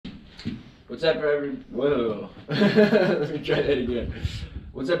What's up, Whoa. Let me try that again.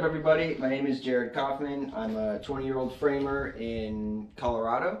 What's up, everybody? My name is Jared Kaufman. I'm a 20-year-old framer in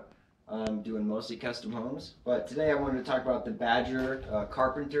Colorado. I'm doing mostly custom homes. But today I wanted to talk about the Badger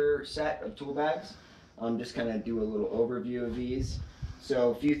carpenter set of tool bags. Just kind of do a little overview of these.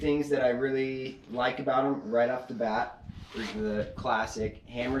 So a few things that I really like about them right off the bat is the classic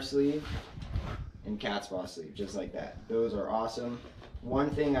hammer sleeve and cat's paw sleeve, just like that. Those are awesome.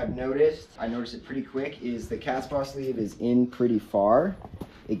 One thing I've noticed, I noticed it pretty quick, is the cat's paw sleeve is in pretty far.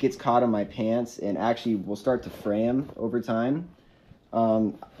 It gets caught on my pants and actually will start to fray them over time.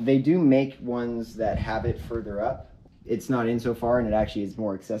 They do make ones that have it further up. It's not in so far and it actually is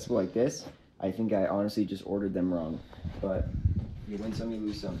more accessible like this. I think I honestly just ordered them wrong, but you win some, you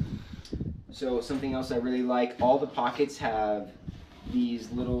lose some. So something else I really like, all the pockets have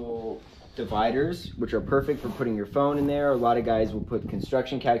these little dividers, which are perfect for putting your phone in there. A lot of guys will put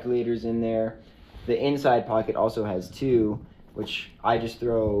construction calculators in there. The inside pocket also has two, which I just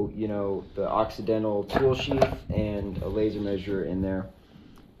throw, you know, the Occidental tool sheath and a laser measure in there.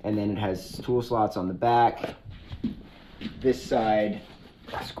 And then it has tool slots on the back. This side,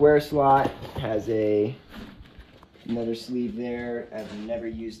 square slot, has another sleeve there. I've never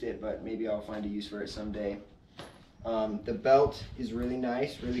used it, but maybe I'll find a use for it someday. The belt is really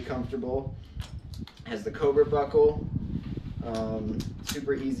nice, really comfortable. Has the Cobra buckle.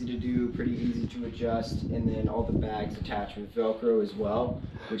 Super easy to do, pretty easy to adjust, and then all the bags attach with Velcro as well,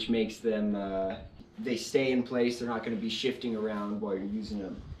 which makes them, they stay in place. They're not going to be shifting around while you're using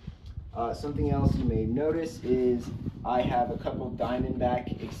them. Something else you may notice is I have a couple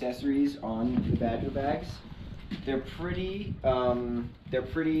Diamondback accessories on the Badger bags. They're pretty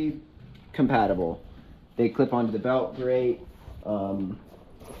compatible. They clip onto the belt great.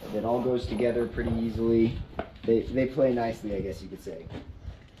 It all goes together pretty easily. They play nicely, I guess you could say.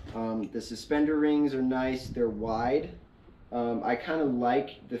 The suspender rings are nice. They're wide. I kind of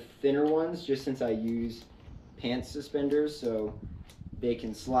like the thinner ones just since I use pants suspenders, so they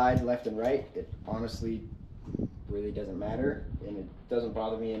can slide left and right. It honestly really doesn't matter, and it doesn't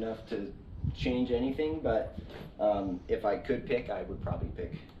bother me enough to change anything, but if I could pick, I would probably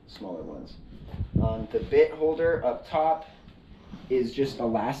pick smaller ones. The bit holder up top is just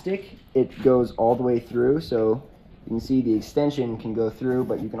elastic. It goes all the way through, so you can see the extension can go through,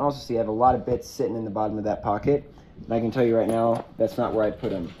 but you can also see I have a lot of bits sitting in the bottom of that pocket. And I can tell you right now, that's not where I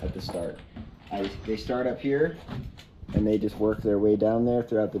put them at the start. They start up here, and they just work their way down there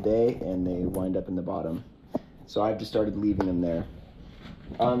throughout the day, and they wind up in the bottom. So I've just started leaving them there.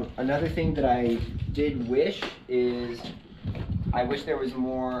 Another thing that I did wish is I wish there was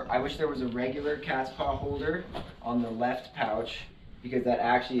a regular cat's paw holder on the left pouch, because that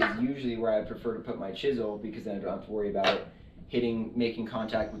actually is usually where I prefer to put my chisel, because then I don't have to worry about it making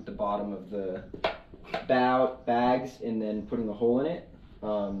contact with the bottom of the bags and then putting a hole in it.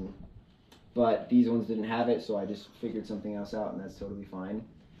 But these ones didn't have it, so I just figured something else out, and that's totally fine.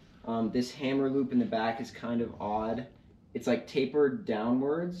 This hammer loop in the back is kind of odd. It's like tapered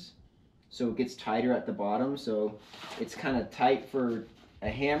downwards, so it gets tighter at the bottom, so it's kind of tight for a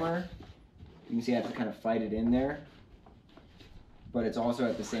hammer. You can see I have to kind of fight it in there, but it's also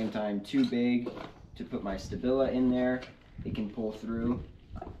at the same time too big to put my Stabila in there. It can pull through.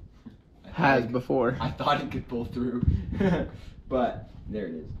 Before. I thought it could pull through, but there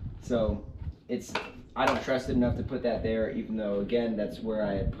it is. So I don't trust it enough to put that there, even though, again, that's where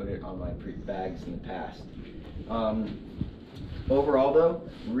I had put it on my bags in the past. Overall though,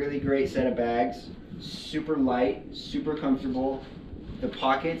 really great set of bags, super light, super comfortable. The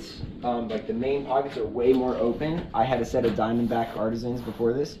pockets, like the main pockets are way more open. I had a set of Diamondback Artisans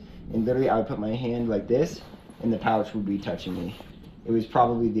before this, and literally I would put my hand like this, and the pouch would be touching me. It was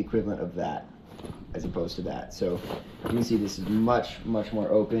probably the equivalent of that, as opposed to that. So you can see this is much, much more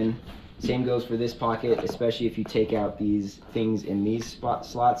open. Same goes for this pocket, especially if you take out these things in these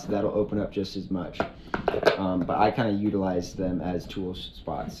slots, that'll open up just as much. But I kind of utilize them as tool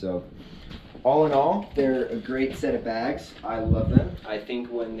spots. So all in all, they're a great set of bags. I love them. I think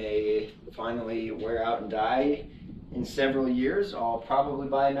when they finally wear out and die in several years, I'll probably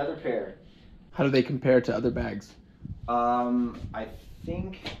buy another pair. How do they compare to other bags? I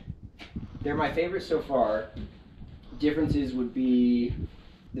think they're my favorite so far. Differences would be,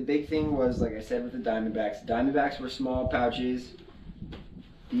 the big thing was, like I said, with the Diamondbacks. Diamondbacks were small pouches.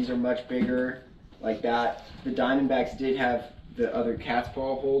 These are much bigger, like that. The Diamondbacks did have the other cat's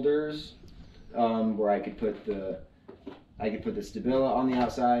paw holders, where I could put the Stabila on the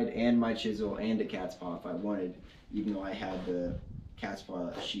outside and my chisel and a cat's paw if I wanted, even though I had the cat's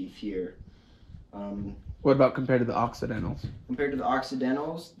paw sheath here. What about compared to the Occidentals? Compared to the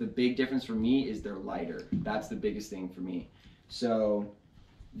Occidentals, the big difference for me is they're lighter. That's the biggest thing for me. So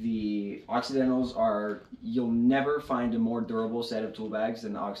the Occidentals are, you'll never find a more durable set of tool bags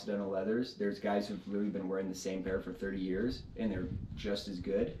than the Occidental leathers. There's guys who've really been wearing the same pair for 30 years and they're just as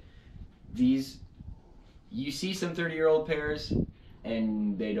good. These, you see some 30-year-old pairs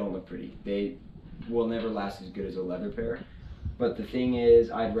and they don't look pretty. They will never last as good as a leather pair. But the thing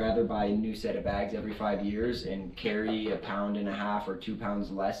is, I'd rather buy a new set of bags every 5 years and carry 1.5 pounds or 2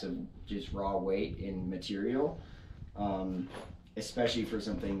 pounds less of just raw weight in material. Especially for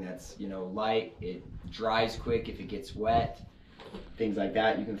something that's, you know, light, it dries quick if it gets wet, things like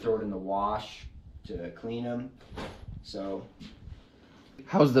that. You can throw it in the wash to clean them. So,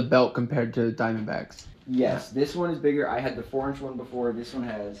 how's the belt compared to Diamondbacks? yes, this one is bigger. I had the 4-inch one before. This one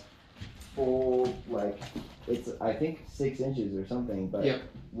has full, like, it's I think 6 inches or something, but yep.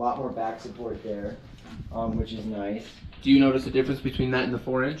 A lot more back support there, which is nice. Do you notice a difference between that and the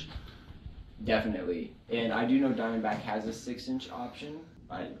 4-inch? Definitely, and I do know Diamondback has a 6-inch option.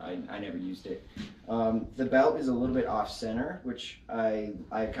 I never used it. The belt is a little bit off center, which I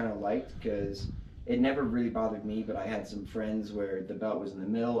kind of liked because it never really bothered me, but I had some friends where the belt was in the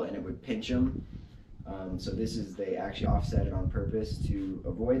middle and it would pinch them. So they actually offset it on purpose to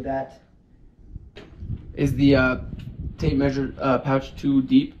avoid that. Is the tape measure pouch too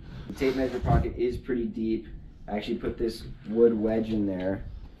deep? The tape measure pocket is pretty deep. I actually put this wood wedge in there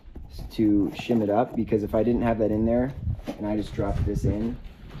to shim it up, because if I didn't have that in there and I just dropped this in,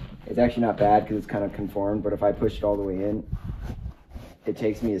 it's actually not bad because it's kind of conformed, but if I push it all the way in, it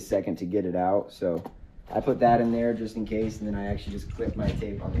takes me a second to get it out. So I put that in there just in case, and then I actually just clip my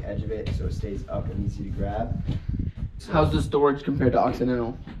tape on the edge of it so it stays up and easy to grab. So, how's the storage compared to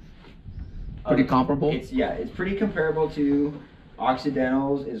Occidental? Pretty comparable? It's pretty comparable to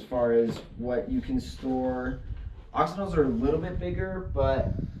Occidentals as far as what you can store. Occidentals are a little bit bigger,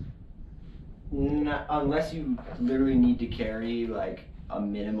 but unless you literally need to carry like a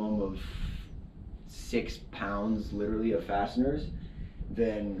minimum of 6 pounds literally of fasteners,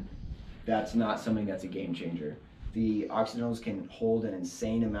 then that's not something that's a game changer. The Occidentals can hold an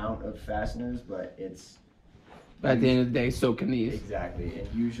insane amount of fasteners, but it's But at the end of the day, so can these. exactly, and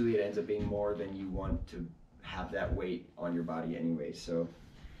usually it ends up being more than you want to have that weight on your body anyway. So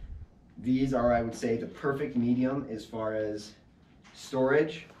these are, I would say, the perfect medium as far as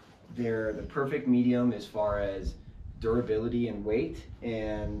storage. They're the perfect medium as far as durability and weight,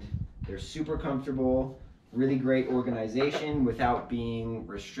 and they're super comfortable, really great organization without being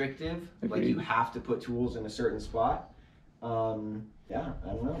restrictive. Agreed. Like you have to put tools in a certain spot. Yeah, I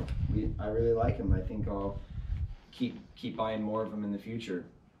don't know. I really like them. I think I'll keep buying more of them in the future.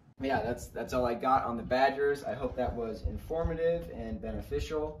 Yeah, that's all I got on the Badgers. I hope that was informative and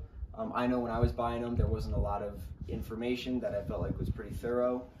beneficial. I know when I was buying them, there wasn't a lot of information that I felt like was pretty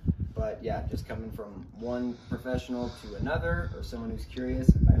thorough. But yeah, just coming from one professional to another, or someone who's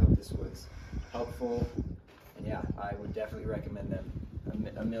curious, I hope this was helpful. And yeah, I would definitely recommend them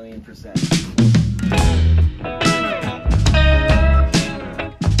 1,000,000%.